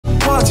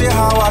watch it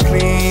how I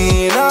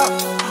clean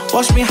up.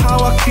 Watch me how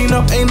I clean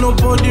up. Ain't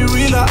nobody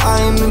real,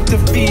 I ain't into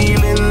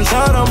feelings.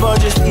 I don't but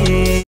just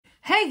eat.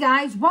 Hey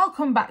guys,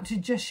 welcome back to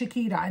Just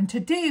Shakira, and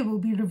today we'll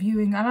be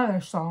reviewing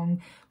another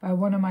song by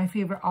one of my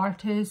favourite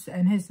artists,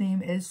 and his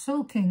name is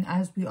Soolking,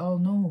 as we all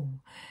know.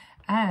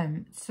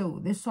 So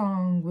this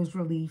song was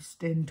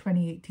released in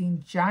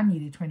 2018,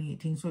 January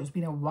 2018, so it's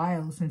been a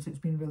while since it's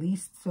been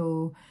released.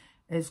 So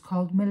it's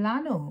called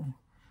Milano.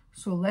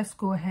 So let's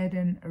go ahead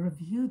and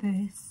review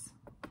this.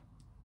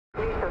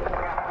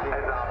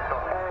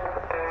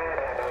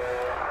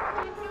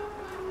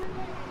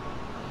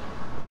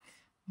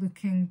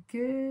 Looking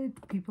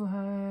good. People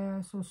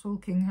have, so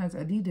Soolking has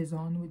Adidas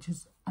on, which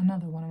is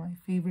another one of my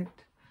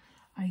favorite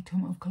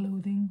item of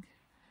clothing.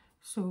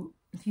 So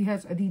he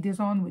has Adidas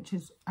on, which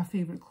is a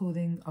favorite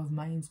clothing of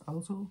mine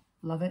also.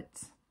 Love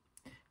it.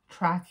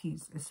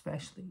 Trackies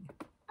especially.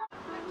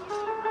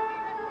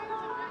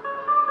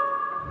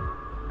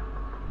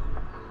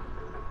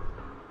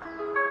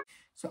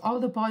 So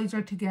all the boys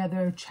are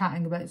together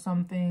chatting about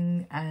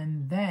something,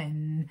 and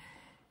then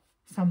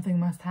something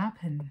must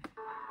happen.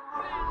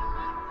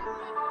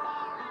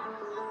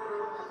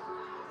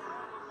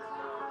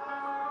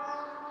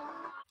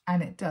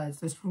 And it does.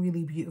 This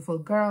really beautiful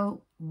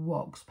girl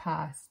walks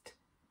past.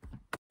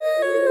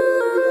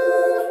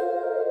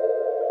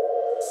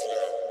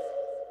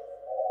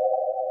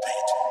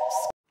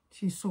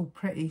 She's so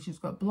pretty. She's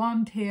got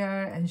blonde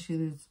hair and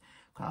she's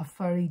got a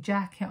furry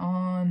jacket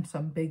on,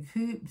 some big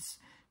hoops.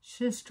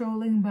 She's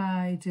strolling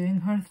by,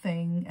 doing her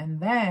thing,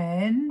 and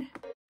then...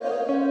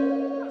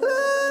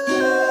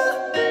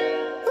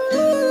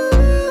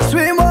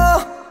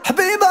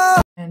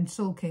 and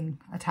Soolking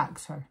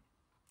attacks her.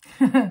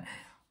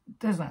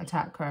 Doesn't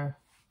attack her,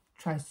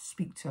 tries to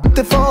speak to her.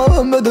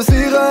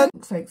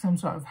 Looks like some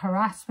sort of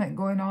harassment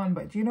going on,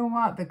 but do you know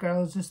what? The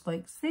girl's just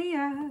like, see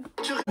ya.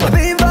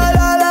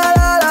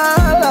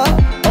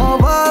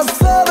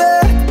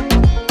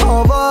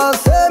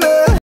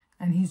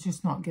 And he's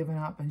just not giving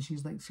up, and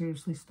she's like,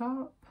 seriously,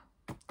 stop.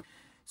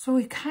 So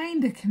he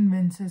kind of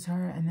convinces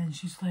her, and then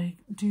she's like,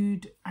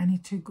 dude, I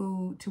need to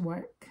go to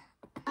work.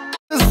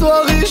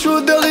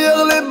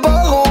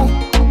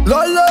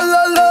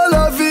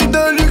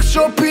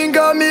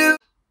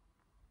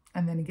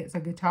 And then he gets a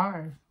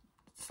guitar,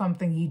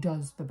 something he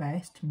does the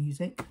best,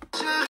 music.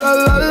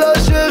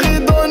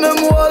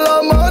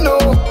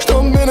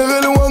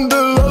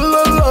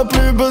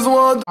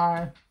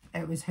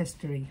 It was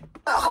history.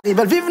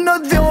 The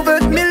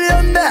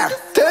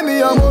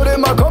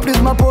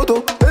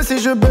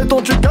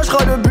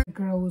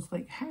girl was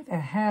like, how the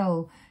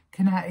hell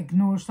can I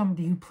ignore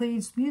somebody who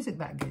plays music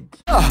that good?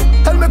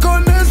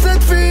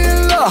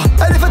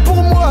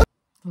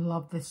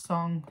 Love this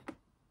song.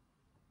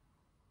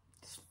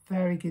 It's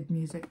very good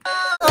music.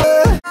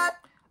 I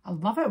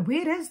love it.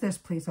 Where is this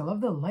place? I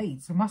love the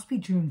lights. It must be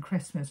during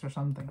Christmas or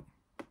something.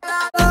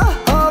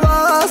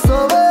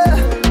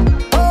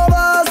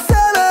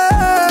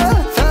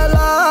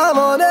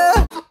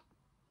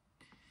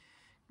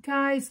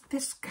 Guys,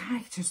 this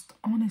guy just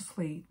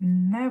honestly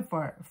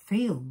never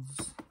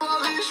fails.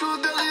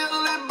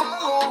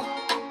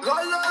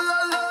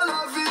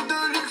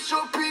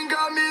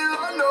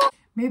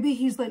 Maybe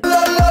he's like,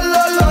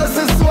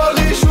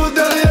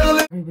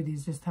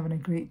 everybody's just having a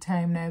great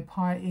time now,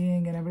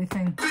 partying and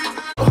everything.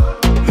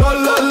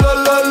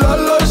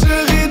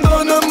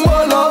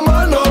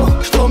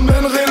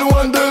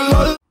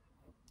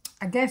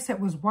 I guess it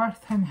was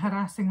worth him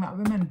harassing that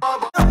woman.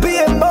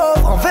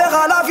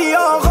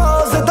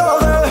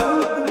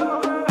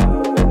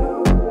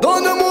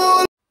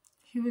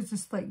 He was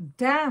just like,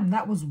 damn,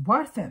 that was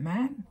worth it,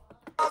 man.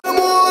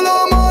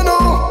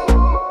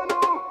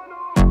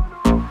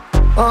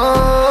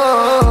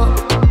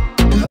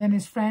 And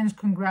his friends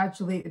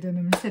congratulated him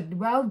and said,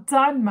 well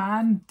done,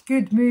 man,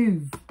 good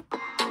move.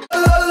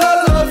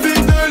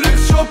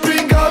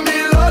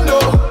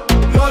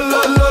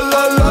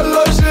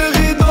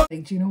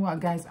 Like, do you know what,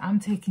 guys? I'm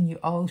taking you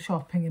all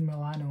shopping in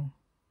Milano.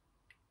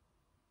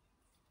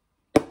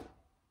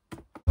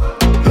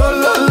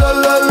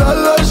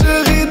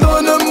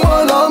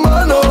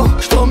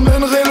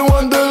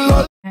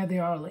 Now they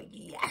are like,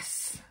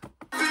 yes.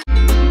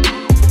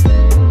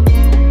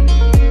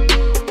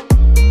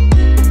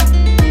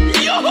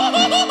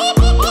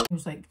 He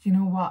was like, you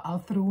know what? I'll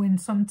throw in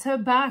some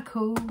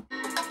tobacco.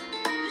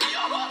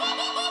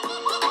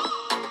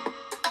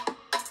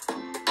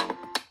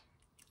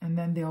 And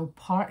then they all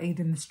partied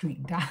in the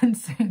street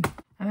dancing.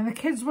 And then the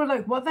kids were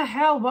like, what the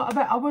hell? What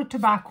about our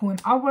tobacco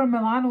and our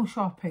Milano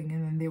shopping?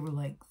 And then they were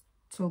like,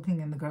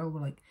 Soolking and the girl were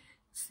like,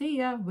 see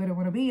ya, we don't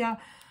want to be ya.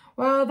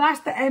 Well,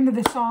 that's the end of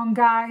the song,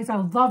 guys. I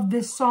love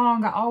this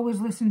song. I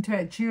always listen to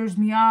it. It cheers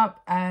me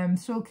up.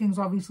 Soolking's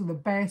obviously the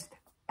best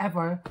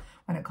ever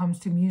when it comes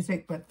to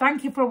music. But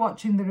thank you for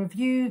watching the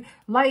review.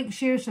 Like,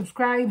 share,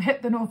 subscribe,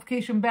 hit the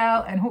notification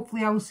bell, and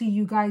hopefully I will see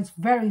you guys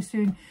very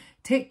soon.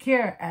 Take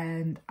care,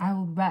 and I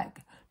will be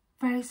back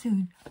very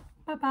soon.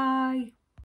 Bye-bye.